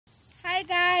Hi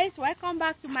guys, welcome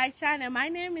back to my channel. My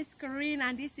name is Corinne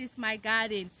and this is my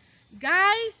garden.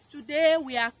 Guys, today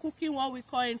we are cooking what we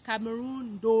call in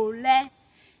Cameroon Ndole.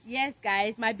 Yes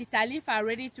guys, my bitter leaf are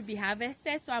ready to be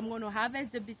harvested, so I'm going to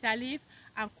harvest the bitter leaf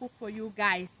and cook for you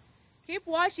guys. Keep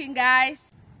watching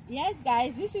guys. Yes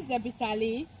guys, this is the bitter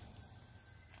leaf.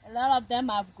 A lot of them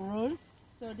have grown,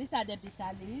 so these are the bitter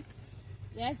leaves.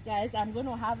 Yes guys, I'm going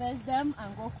to harvest them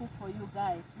and go cook for you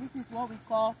guys. This is what we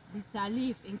call bitter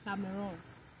leaf in Cameroon.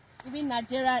 Even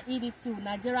Nigeria eat it too.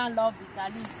 Nigerian love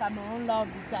bitter leaf. Cameroon love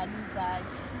bitter leaf guys.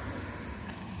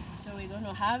 So we're going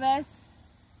to harvest.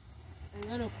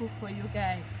 We're going to cook for you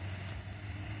guys.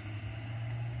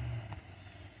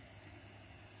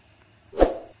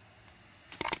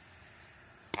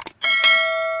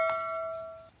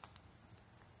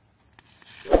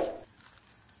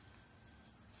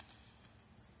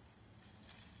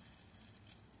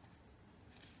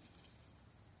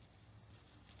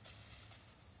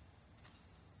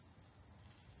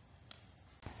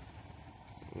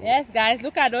 Yes guys,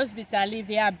 look at those bitter leaves.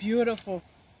 They are beautiful.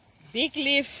 Big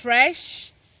leaf,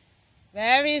 fresh.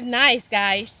 Very nice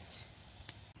guys.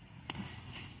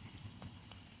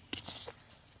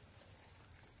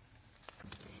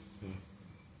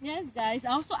 Yes guys,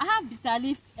 I have bitter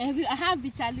leaf. I have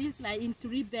bitter leaf like in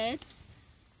 3 beds.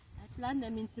 I plant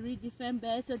them in 3 different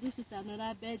beds. So this is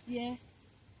another bed here.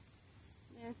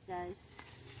 Yes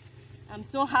guys. I'm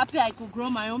so happy I could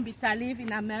grow my own bitter leaf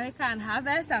in America and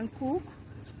harvest and cook.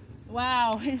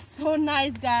 Wow, it's so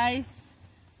nice guys.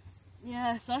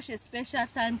 Yeah, such a special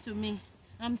time to me.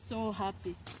 I'm so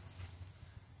happy.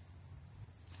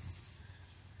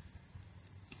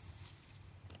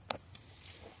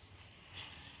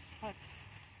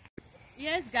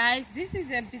 Yes guys, this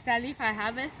is a bitter leaf I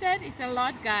harvested. It's a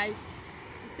lot guys.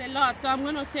 It's a lot, so I'm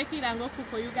going to take it and go cook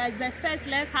for you guys. But first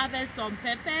let's harvest some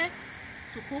pepper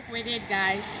to cook with it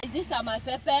guys. These are my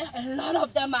pepper. A lot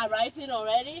of them are ripening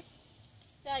already.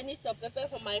 So I need some pepper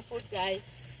for my food guys.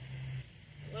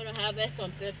 I'm going to harvest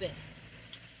some pepper.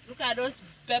 Look at those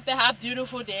pepper, how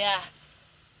beautiful they are.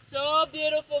 So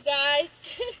beautiful guys.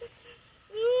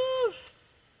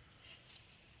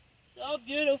 So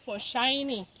beautiful,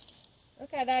 shiny.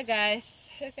 Look at that guys.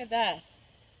 Look at that.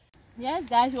 Yes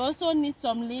guys, we also need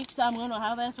some leeks. So I'm going to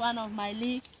harvest one of my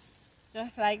leeks.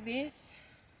 Just like this.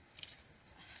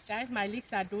 Guys, my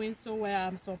leeks are doing so well.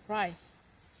 I'm surprised.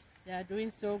 They are doing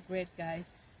so great guys.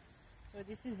 So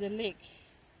this is the leek.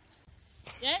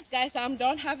 Yes guys, I'm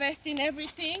done harvesting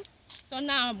everything. So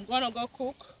now I'm gonna go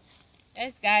cook.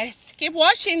 Yes guys, keep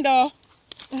watching though.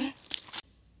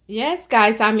 Yes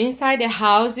guys, I'm inside the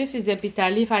house. This is a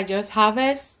bitter leaf I just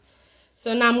harvested.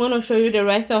 So now I'm gonna show you the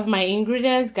rest of my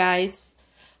ingredients guys.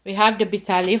 We have the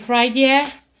bitter leaf right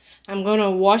here. I'm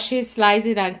gonna wash it, slice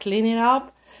it and clean it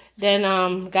up. Then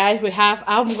guys,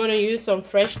 I'm gonna use some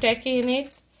fresh turkey in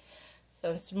it.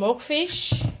 Some smoked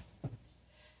fish,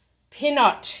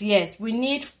 peanut. Yes, we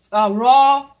need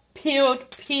raw peeled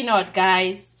peanut,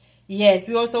 guys. Yes,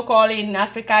 we also call it in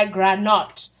Africa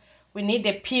granite. We need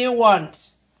the peel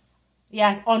ones.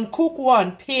 Yes, uncooked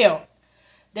one, peel.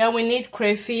 Then we need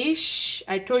crayfish.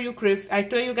 I told you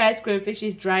guys crayfish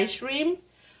is dry shrimp.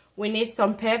 We need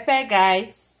some pepper,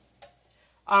 guys.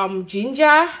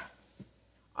 Ginger,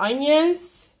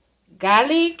 onions,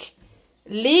 garlic,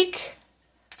 leek.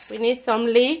 We need some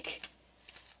leek.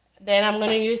 Then I'm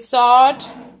going to use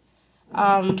salt,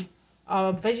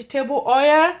 vegetable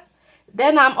oil.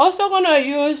 Then I'm also going to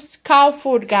use cow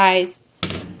food, guys.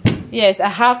 Yes, I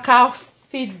have cow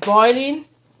feet boiling.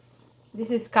 This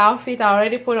is cow feet. I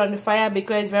already put on the fire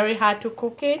because it's very hard to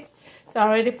cook it. So I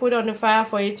already put on the fire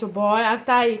for it to boil.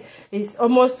 After it's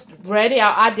almost ready,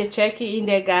 I'll add the turkey in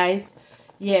there, guys.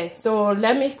 Yes, so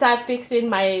let me start fixing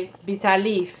my bitter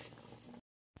leaf.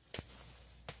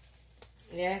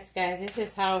 Yes guys, this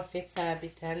is how I fix our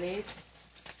bitter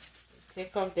leaf.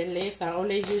 Take off the leaves. I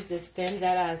only use the stems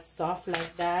that are soft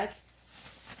like that.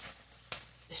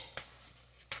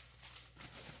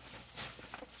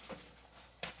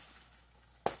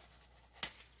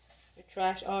 You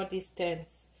trash all these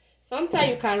stems. Sometimes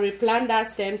you can replant that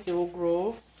stems, they will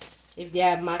grow. If they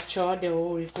are mature, they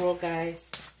will regrow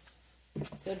guys.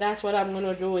 So that's what I'm going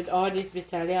to do with all these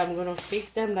bitter leaf. I'm going to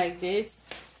fix them like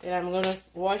this. Then I'm going to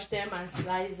wash them and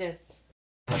slice them.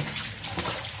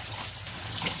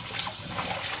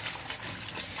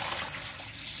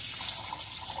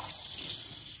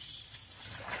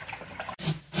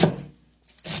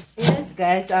 Yes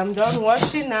guys, I'm done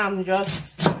washing. Now I'm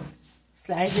just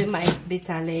slicing my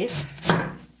bitter leaf.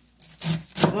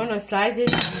 I'm going to slice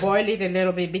it, boil it a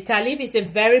little bit. Bitter leaf is a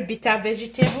very bitter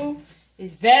vegetable.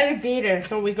 It's very bitter,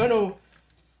 so we're going to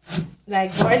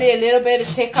like boil it a little bit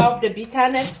to take off the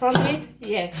bitterness from it.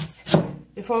 Yes,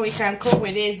 before we can cook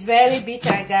with it. It's very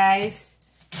bitter, guys.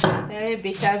 Very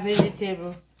bitter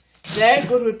vegetable. Very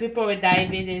good with people with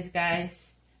diabetes,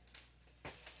 guys.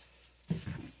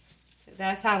 So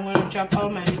that's how I'm gonna chop all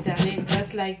my bitter leaf,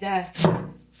 just like that.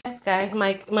 Yes, guys,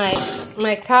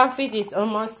 my coffee is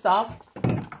almost soft.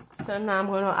 So now I'm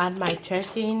gonna add my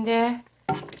turkey in there,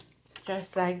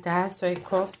 just like that, so it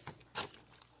cooks.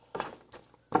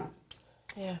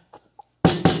 Yeah,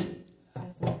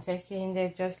 turkey in there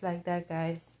just like that,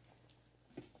 guys.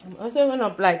 I'm also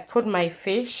gonna like put my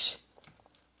fish,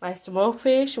 my smoked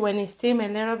fish. When it steam a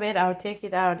little bit, I'll take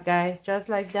it out, guys, just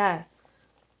like that.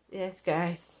 Yes,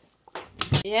 guys.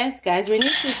 Yes, guys, we need to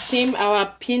steam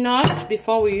our peanut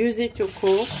before we use it to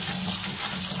cook.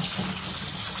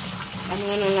 I'm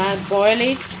gonna boil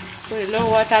it, put a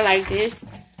little water like this,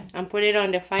 and put it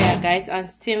on the fire, guys, and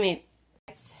steam it.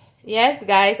 Yes,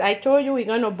 guys, I told you we're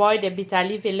going to boil the bitter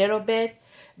leaf a little bit.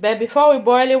 But before we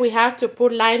boil it, we have to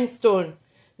put limestone.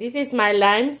 This is my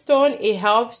limestone. It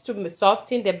helps to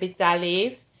soften the bitter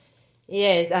leaf.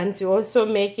 Yes, and to also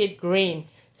make it green.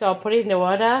 So I'll put it in the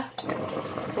water.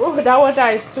 Oh, that water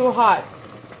is too hot.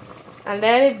 And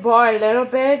let it boil a little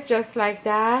bit, just like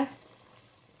that.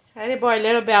 Let it boil a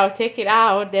little bit. I'll take it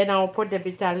out. Then I'll put the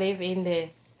bitter leaf in there.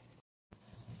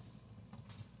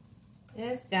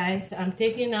 Yes, guys, I'm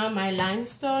taking out my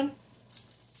limestone,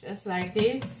 just like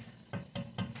this.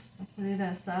 I'll put it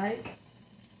aside.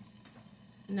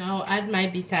 Now add my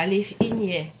bitter leaf in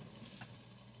here.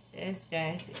 Yes,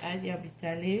 guys, add your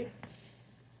bitter leaf.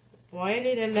 Boil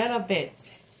it a little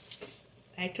bit.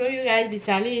 I told you guys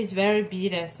bitter leaf is very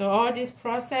bitter, so all this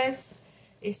process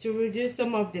is to reduce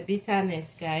some of the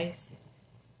bitterness, guys.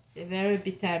 It's very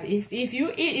bitter.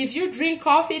 If you drink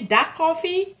coffee, dark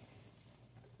coffee,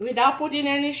 without putting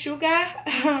any sugar,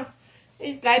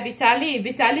 it's like bitter leaf.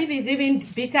 Bitter leaf is even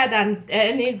bitter than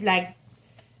any, like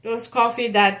those coffee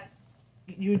that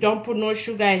you don't put no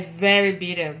sugar. Is very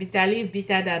bitter. Bitter leaf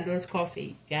bitter than those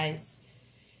coffee, guys.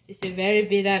 It's a very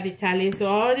bitter bitter leaf. So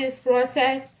all this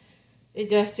process is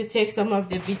just to take some of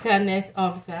the bitterness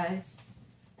off, guys.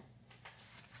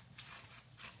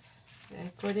 I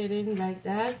put it in like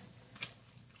that.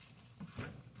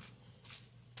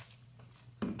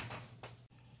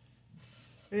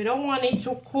 We don't want it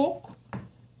to cook.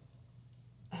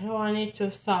 I don't want it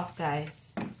too soft,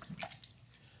 guys.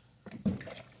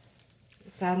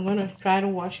 I'm going to try to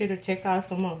wash it to take out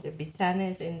some of the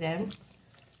bitterness in them.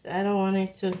 I don't want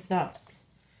it too soft.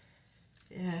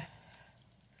 Yeah.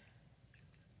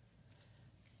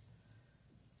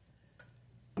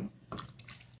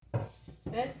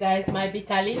 Yes, guys, my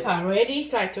bitter leaves are ready.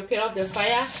 So I took it off the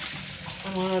fire.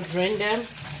 I'm going to drain them.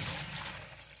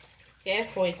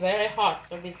 Careful, it's very hot,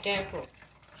 so be careful.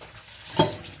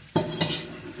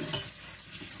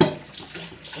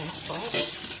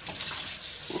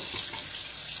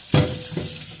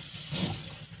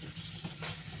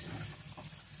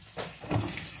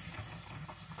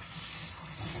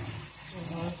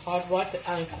 Hot water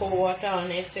and cold water on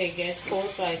it so it gets cold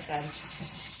so I can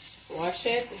wash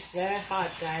it. It's very hot,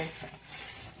 guys.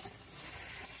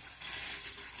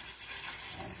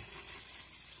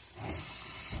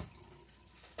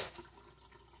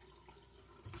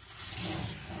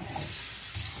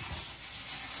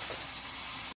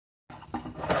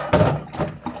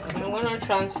 I'm gonna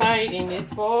transfer it in this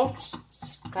bowl.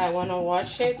 I wanna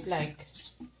wash it, like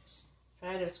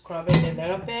try to scrub it a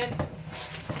little bit.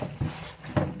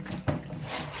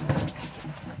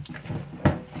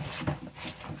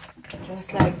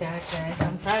 Just like that, guys.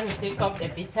 I'm trying to take off the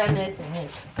bitterness in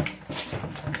it.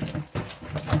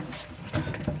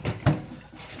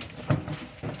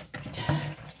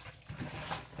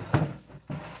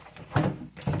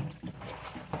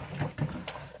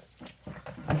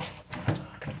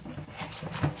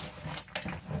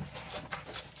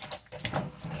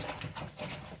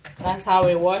 That's how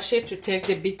we wash it, to take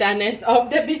the bitterness of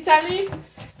the bitter leaf.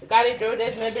 You gotta do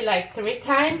this maybe like 3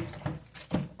 times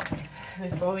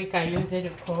before we can use it to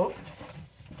cook.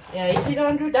 Yeah, if you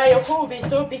don't do that, your food will be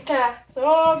so bitter,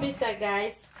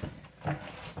 guys.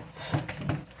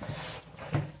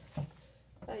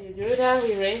 So you do that,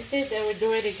 we rinse it, then we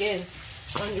do it again.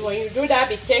 When you do that,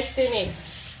 be tasting it.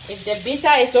 If the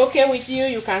bitter is okay with you,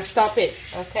 you can stop it,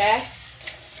 okay?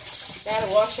 Then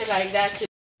wash it like that.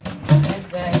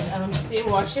 Yes, guys, I'm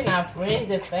still washing. I've rinsed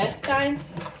the first time.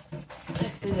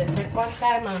 This is the second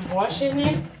time I'm washing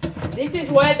it. This is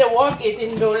where the work is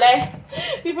in Ndole.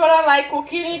 People don't like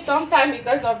cooking it sometimes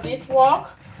because of this work.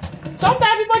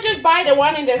 Sometimes people just buy the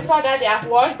one in the store that they have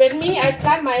washed, but me, I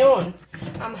plant my own.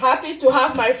 I'm happy to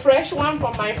have my fresh one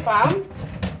from my farm.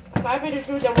 Happy to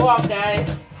do the work,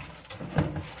 guys.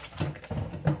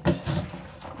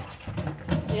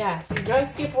 Yeah, you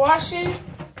just keep washing.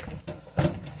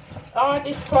 All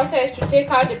this process to take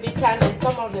out the bitterness,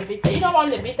 some of the bitterness. You don't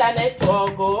want the bitterness to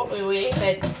all go away,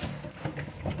 but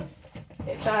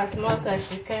take out as much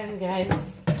as you can,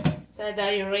 guys. So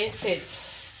that you rinse it.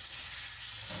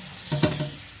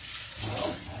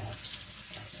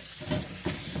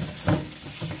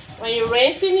 When you're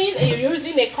rinsing it and you're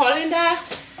using a colander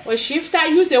or shifter,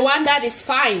 use the one that is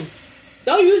fine.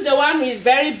 Don't use the one with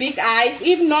very big eyes.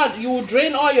 If not, you will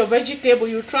drain all your vegetable.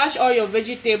 You trash all your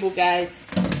vegetable, guys.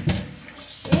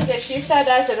 Use the shifter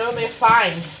that's a little bit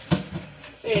fine.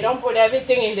 So you don't put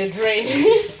everything in the drain.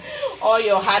 All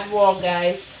your hard work,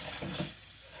 guys.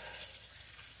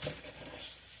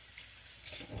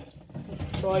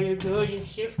 So all you do, you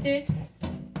shift it.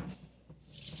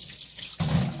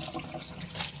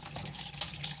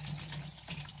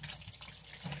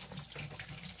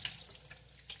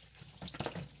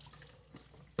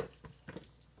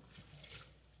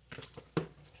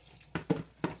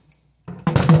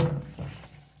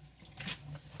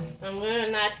 I'm gonna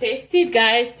now taste it,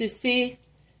 guys, to see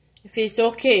if it's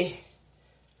okay.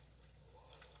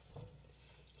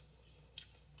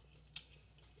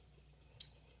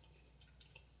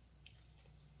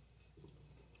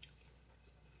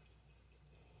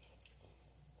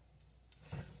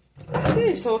 I think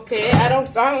it's okay. I don't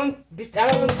taste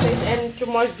any too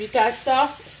much bitter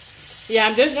stuff. Yeah,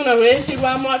 I'm just gonna rinse it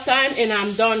one more time and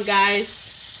I'm done, guys.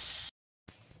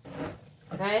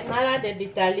 Guys, now that the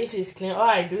bitter leaf is clean, all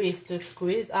I do is to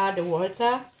squeeze out the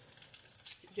water.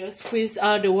 Just squeeze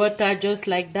out the water just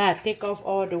like that. Take off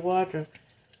all the water.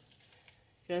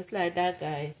 Just like that,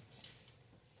 guys.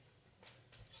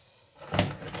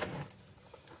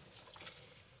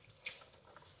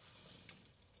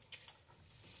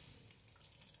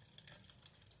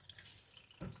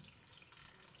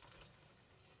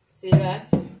 See that?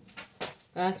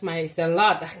 That's my, it's a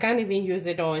lot. I can't even use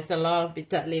it all. It's a lot of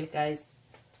bitter leaf, guys.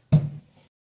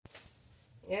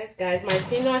 Yes, guys, my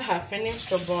peanut have finished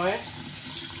to boil. Then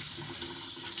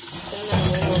I'm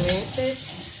going to rinse it.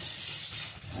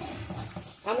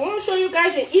 I'm going to show you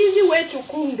guys the easy way to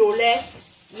cook ndole.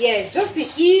 Yeah, just the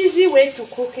easy way to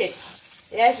cook it.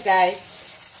 Yes, guys.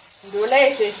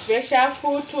 Ndole is a special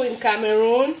food too in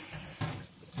Cameroon.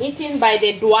 Eaten by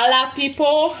the Douala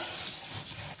people.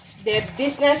 The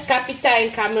business capital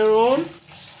in Cameroon.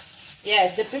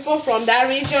 Yes, the people from that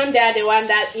region, they are the one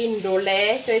that eat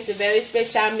Ndole. So it's a very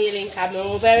special meal in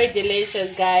Cameroon. Very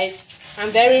delicious, guys.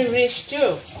 And very rich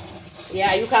too.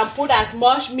 Yeah, you can put as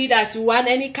much meat as you want.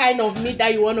 Any kind of meat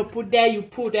that you want to put there, you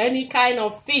put. Any kind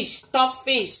of fish, stock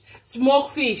fish,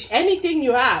 smoked fish, anything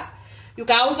you have. You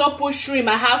can also put shrimp.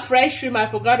 I have fresh shrimp. I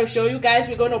forgot to show you guys.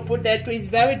 We're going to put that too. It's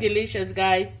very delicious,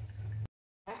 guys.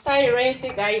 After you rinse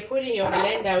it, guys, you put in your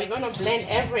blender. We're going to blend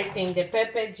everything. The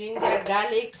pepper, ginger,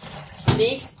 garlic,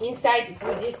 leeks inside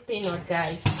this peanut,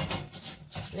 guys.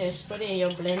 Let's put it in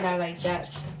your blender like that.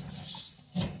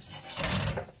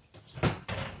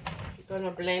 You're going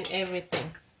to blend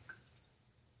everything.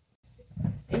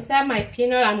 Inside my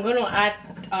peanut, I'm going to add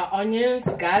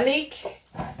onions, garlic,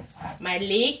 my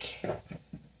leek,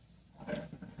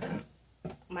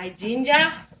 my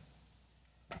ginger,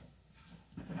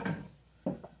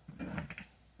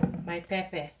 my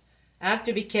pepper. I have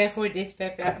to be careful with this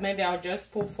pepper. Maybe I'll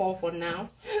just put 4 for now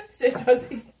so it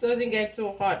doesn't get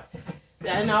too hot.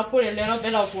 Then I'll put a little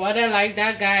bit of water like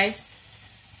that, guys.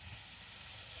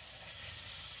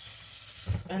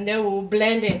 And then we'll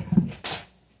blend it.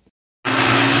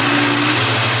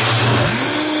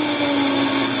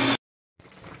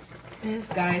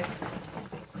 Yes, guys.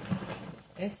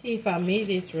 Let's see if our meat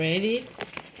is ready.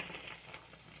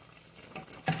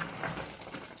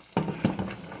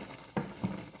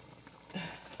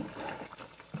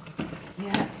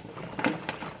 Yeah,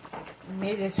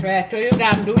 meat is ready. I told you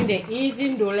guys I'm doing the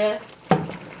easy ndole.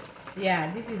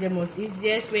 Yeah, this is the most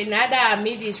easiest way. Now that our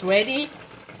meat is ready,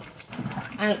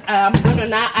 and I'm gonna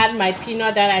now add my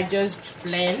peanut that I just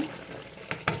blend.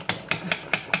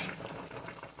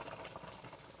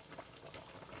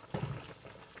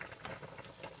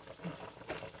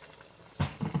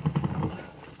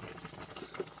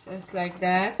 Just like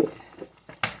that.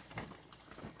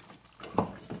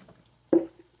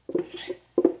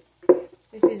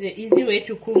 This is the easy way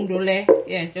to cook ndole.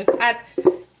 Yeah, just add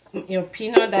your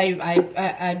peanut that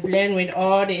I blend with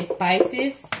all the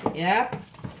spices. Yeah.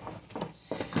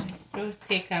 It's too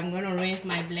thick. I'm gonna rinse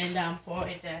my blender and pour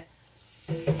it there.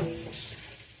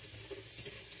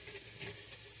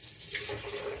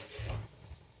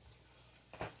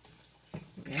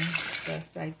 Yeah,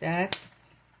 just like that.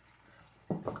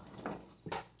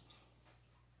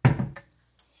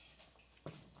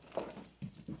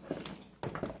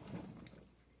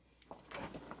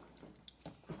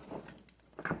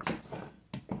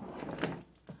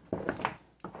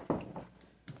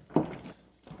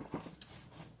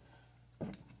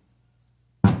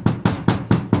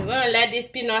 going to let this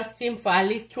peanut steam for at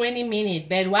least 20 minutes.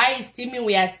 But while it's steaming,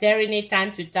 we are stirring it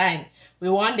time to time. We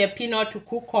want the peanut to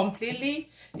cook completely.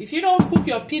 If you don't cook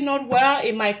your peanut well,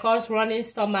 it might cause running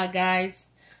stomach,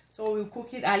 guys. So we'll cook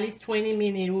it at least 20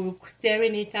 minutes. We'll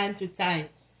stirring it time to time.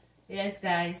 Yes,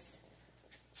 guys.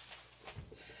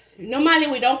 Normally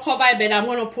we don't cover it, but I'm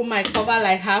going to put my cover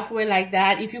like halfway like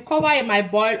that. If you cover it,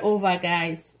 might boil over,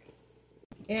 guys.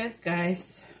 Yes,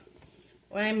 guys.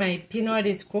 While my peanut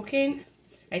is cooking,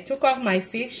 I took off my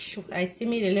fish. I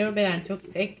steamed it a little bit and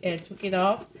took it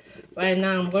off. Right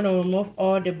now, I'm going to remove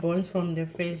all the bones from the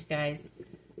fish, guys.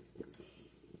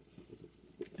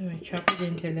 I'm going to chop it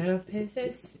into little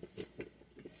pieces.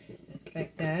 Just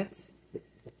like that.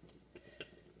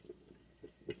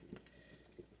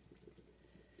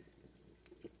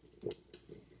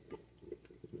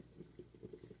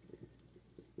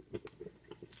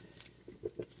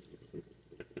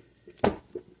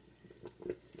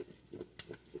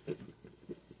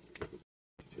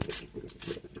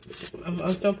 I'm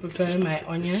also preparing my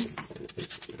onions.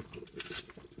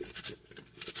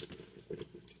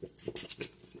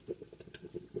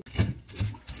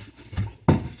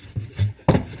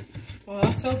 I'll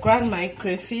also grab my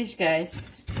crayfish,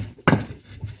 guys.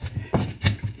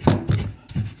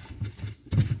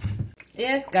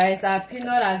 Yes, guys, our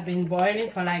peanut has been boiling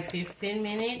for like 15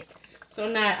 minutes. So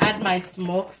now I add my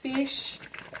smoked fish.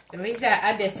 The reason I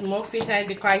add the smoked fish is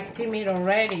because I steam it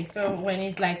already. So when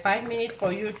it's like 5 minutes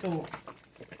for you to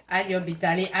add your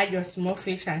bitter leaf, add your smoked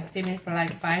fish and steam it for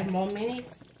like 5 more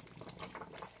minutes.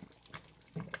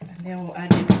 And then we'll add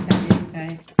the bitter leaf,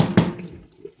 guys.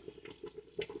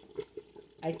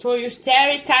 I told you stir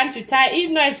it time to time. If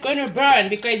not, it's going to burn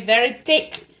because it's very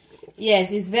thick.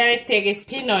 Yes, it's very thick. It's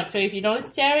peanut. So if you don't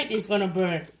stir it, it's going to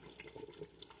burn.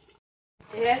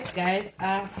 Yes, guys,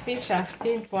 our fish have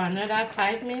steamed for another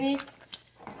 5 minutes.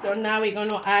 So now we're going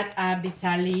to add our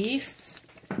bitter leaf.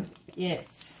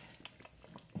 Yes.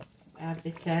 Our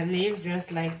bitter leaf,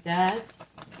 just like that.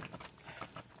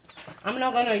 I'm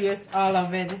not going to use all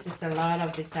of it. This is a lot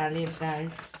of bitter leaf,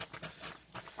 guys.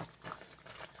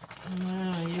 I'm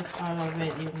going to use all of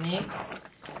it. You mix.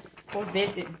 Put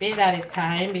bit at a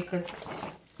time because,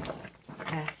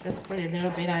 yeah, just put a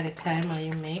little bit at a time while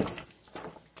you mix.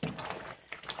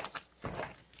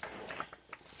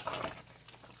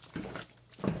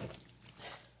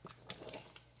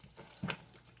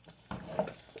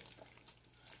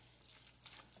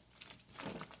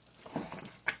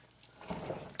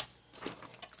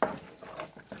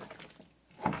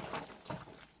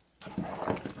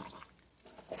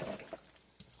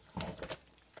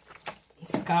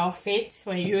 Cowfish,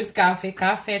 when you use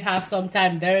cowfish have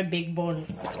sometimes very big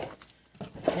bones.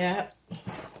 Yeah.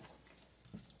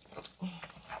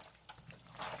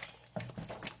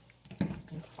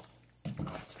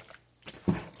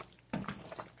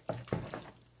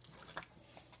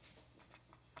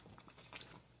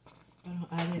 I'll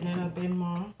add a little bit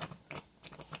more.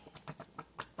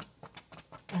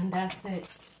 And that's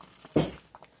it.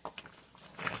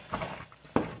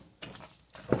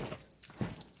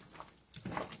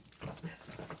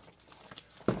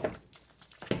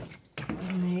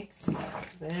 Mix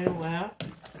very well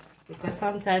because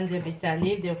sometimes the bitter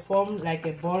leaf they form like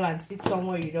a ball and sit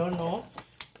somewhere you don't know.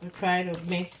 We try to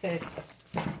mix it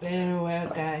very well,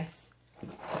 guys.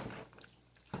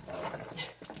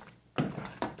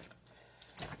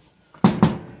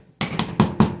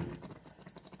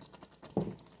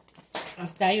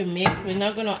 After you mix, we're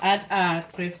not gonna add our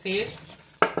crayfish.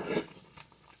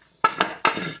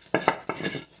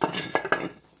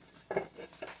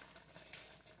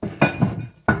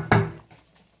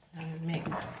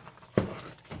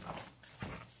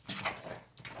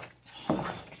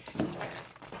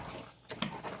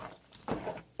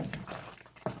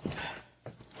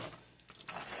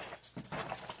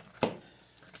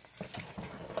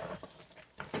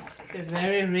 A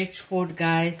very rich food,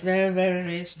 guys. Very, very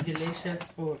rich, delicious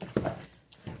food.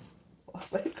 Oh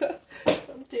my god,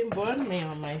 something burned me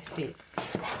on my face.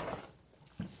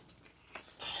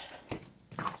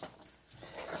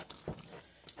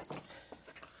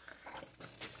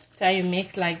 So you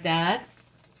mix like that.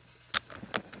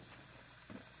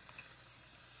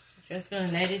 Just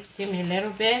gonna let it steam a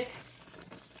little bit.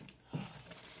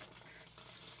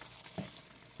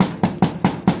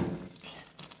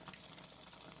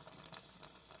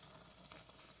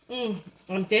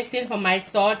 I'm tasting for my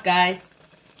salt, guys.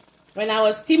 When I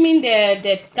was steaming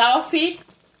the cow feet,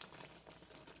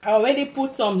 I already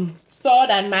put some salt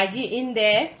and Maggi in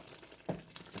there.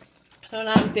 So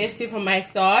now I'm tasting for my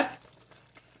salt.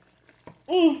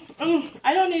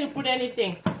 I don't need to put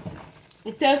anything.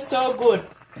 It tastes so good.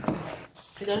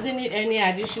 It doesn't need any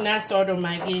additional salt or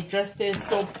Maggi. It just tastes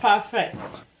so perfect.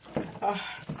 Oh,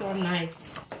 so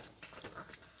nice.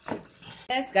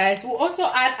 Yes, guys. We'll also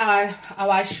add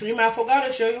our shrimp. I forgot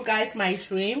to show you guys my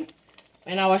shrimp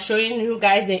when I was showing you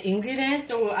guys the ingredients.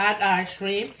 So we'll add our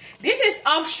shrimp. This is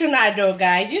optional though,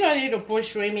 guys. You don't need to put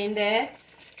shrimp in there.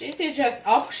 This is just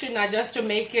optional, just to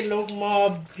make it look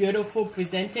more beautiful,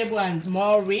 presentable, and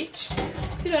more rich.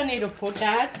 You don't need to put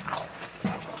that.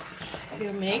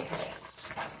 You mix.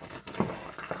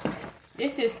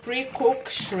 This is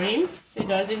pre-cooked shrimp. It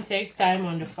doesn't take time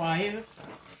on the fire.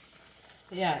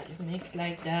 Yeah, you mix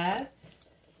like that.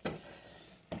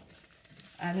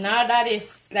 And now that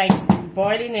is like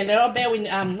boiling a little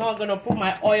bit, I'm not gonna put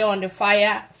my oil on the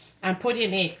fire and put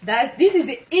in it. This is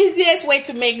the easiest way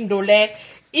to make ndole.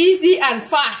 Easy and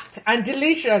fast and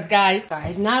delicious, guys.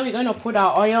 Now we're gonna put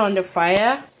our oil on the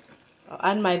fire. I'll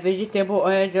add my vegetable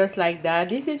oil just like that.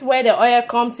 This is where the oil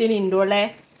comes in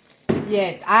ndole.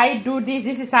 Yes, I do this.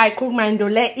 This is how I cook my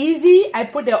ndole. Easy. I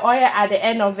put the oil at the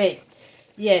end of it.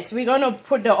 Yes, we're gonna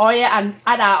put the oil and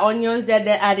add our onions, then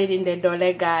add it in the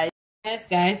ndole, guys. Yes,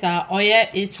 guys, our oil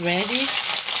is ready.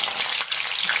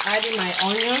 Adding my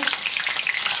onions.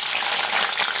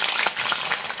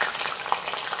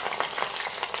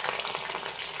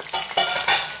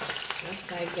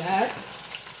 Just like that.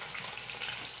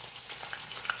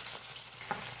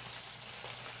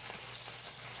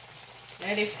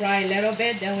 Let it fry a little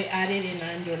bit, then we add it in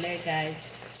ndole, guys.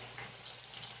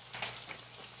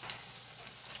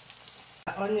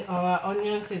 Our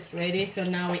onions is ready, so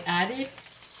now we add it.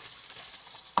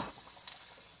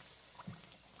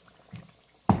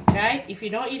 Guys, if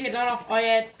you don't eat a lot of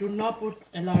oil, do not put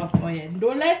a lot of oil.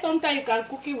 Ndole, sometimes you can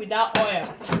cook it without oil.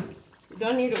 You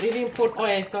don't need to even put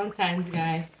oil sometimes,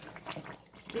 guys.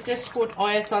 You just put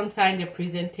oil sometimes, the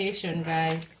presentation,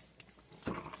 guys.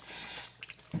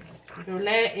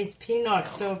 Ndole is peanut,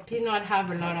 so peanut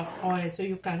have a lot of oil, so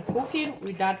you can cook it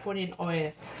without putting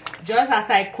oil. Just as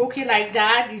I cook it like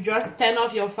that, you just turn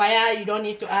off your fire. You don't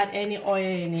need to add any oil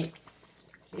in it.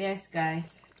 Yes,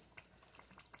 guys.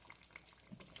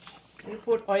 You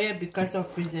put oil because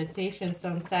of presentation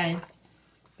sometimes,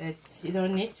 but you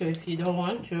don't need to if you don't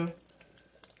want to.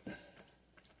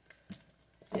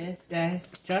 Yes,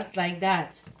 guys, just like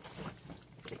that.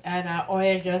 Add our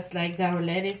oil just like that. We'll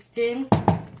let it steam.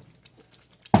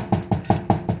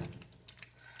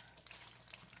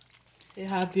 See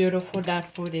how beautiful that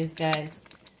food is, guys.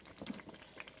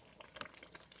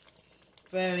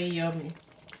 Very yummy.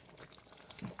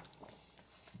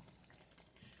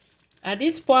 At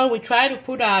this point, we try to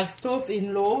put our stove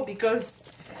in low because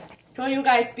I told you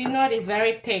guys peanut is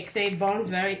very thick, so it burns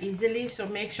very easily. So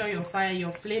make sure your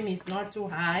flame is not too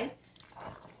high.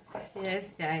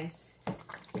 Yes, guys.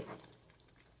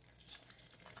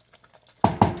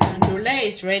 And ndole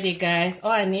is ready, guys.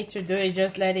 All I need to do is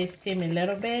just let it steam a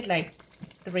little bit, like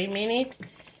 3 minutes,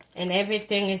 and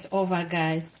everything is over,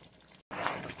 guys.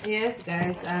 Yes,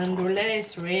 guys, and ndole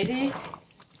is ready.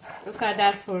 Look at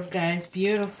that food, guys.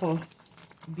 Beautiful.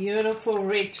 Beautiful,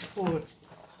 rich food.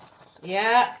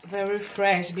 Yeah, very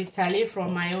fresh. Bitter leaf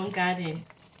from my own garden.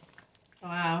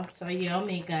 Wow, so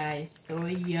yummy, guys. So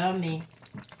yummy.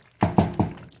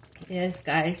 Yes,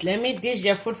 guys. Let me dish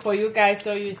the food for you guys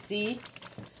so you see.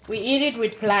 We eat it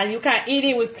with You can eat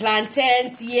it with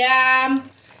plantains, yam,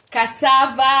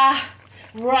 cassava,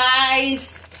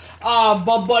 rice,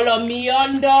 bobolo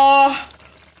miondo.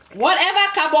 Whatever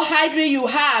carbohydrate you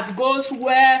have goes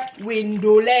well with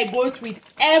ndole, goes with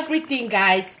everything,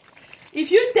 guys. If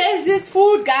you taste this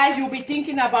food, guys, you'll be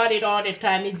thinking about it all the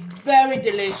time. It's very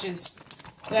delicious.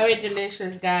 Very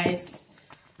delicious, guys.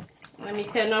 Let me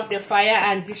turn off the fire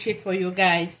and dish it for you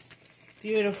guys.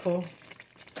 Beautiful.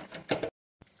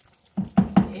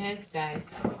 Yes,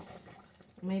 guys.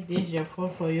 Let me dish the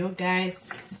food for you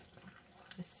guys.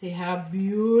 Let's see how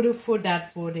beautiful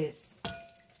that food is.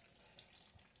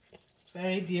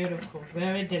 Very beautiful,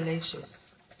 very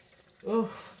delicious.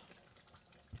 Oof.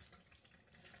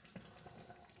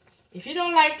 If you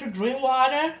don't like to drink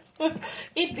water,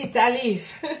 eat bitter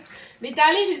leaf.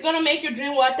 Bitter leaf is gonna make you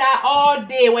drink water all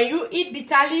day. When you eat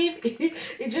bitter leaf,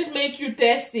 it just makes you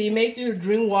thirsty. It makes you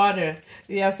drink water. If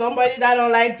you have somebody that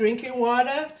don't like drinking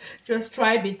water, just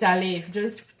try bitter leaf.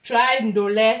 Just try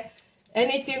ndole.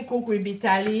 Anything cooked with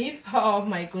bitter leaf. Oh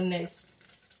my goodness.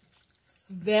 It's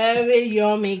very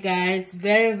yummy, guys.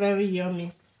 Very, very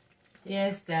yummy.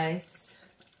 Yes, guys.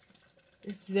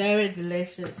 It's very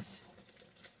delicious.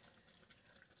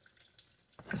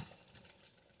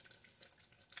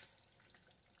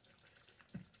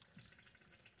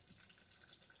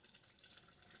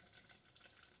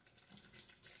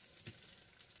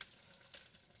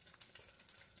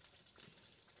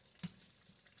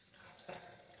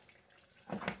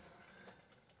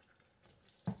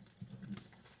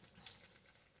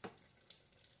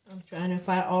 Trying to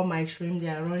find all my shrimp. They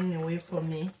are running away from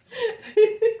me.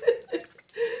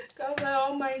 Can't find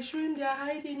all my shrimp. They are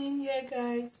hiding in here,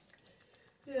 guys.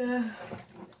 Yeah.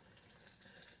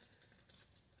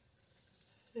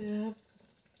 Yeah.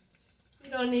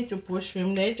 You don't need to put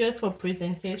shrimp. They're just for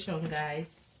presentation,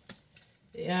 guys.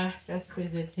 Yeah, just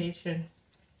presentation.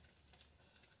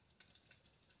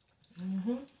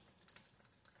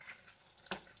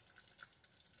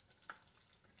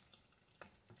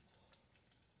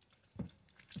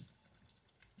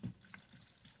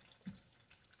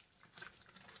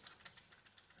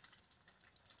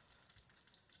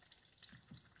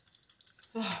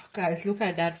 Oh, guys, look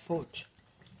at that food.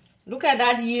 Look at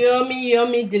that yummy,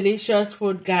 yummy, delicious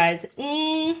food, guys.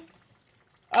 Oh,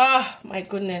 my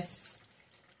goodness.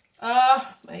 Oh,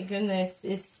 my goodness.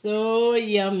 It's so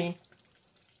yummy.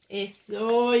 It's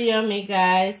so yummy,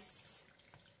 guys.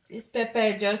 This pepper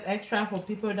is just extra for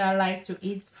people that like to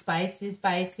eat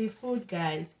spicy food,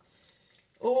 guys.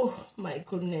 Oh, my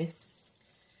goodness.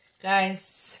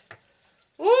 Guys.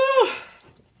 Oh,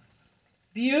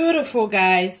 beautiful,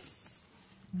 guys.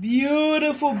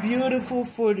 Beautiful, beautiful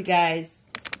food,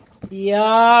 guys.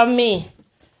 Yummy.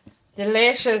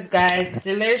 Delicious, guys.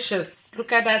 Delicious.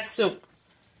 Look at that soup.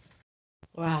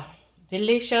 Wow.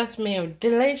 Delicious meal.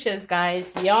 Delicious,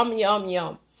 guys. Yum, yum,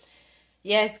 yum.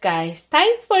 Yes, guys.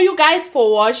 Thanks for you guys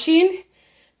for watching.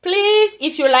 Please,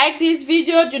 if you like this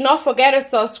video, do not forget to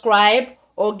subscribe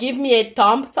or give me a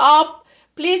thumbs up.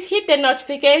 Please hit the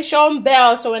notification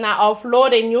bell so when I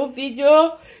upload a new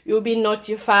video, you'll be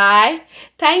notified.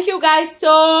 Thank you guys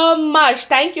so much.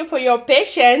 Thank you for your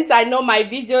patience. I know my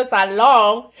videos are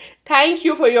long. Thank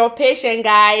you for your patience,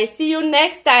 guys. See you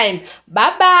next time.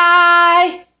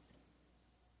 Bye-bye.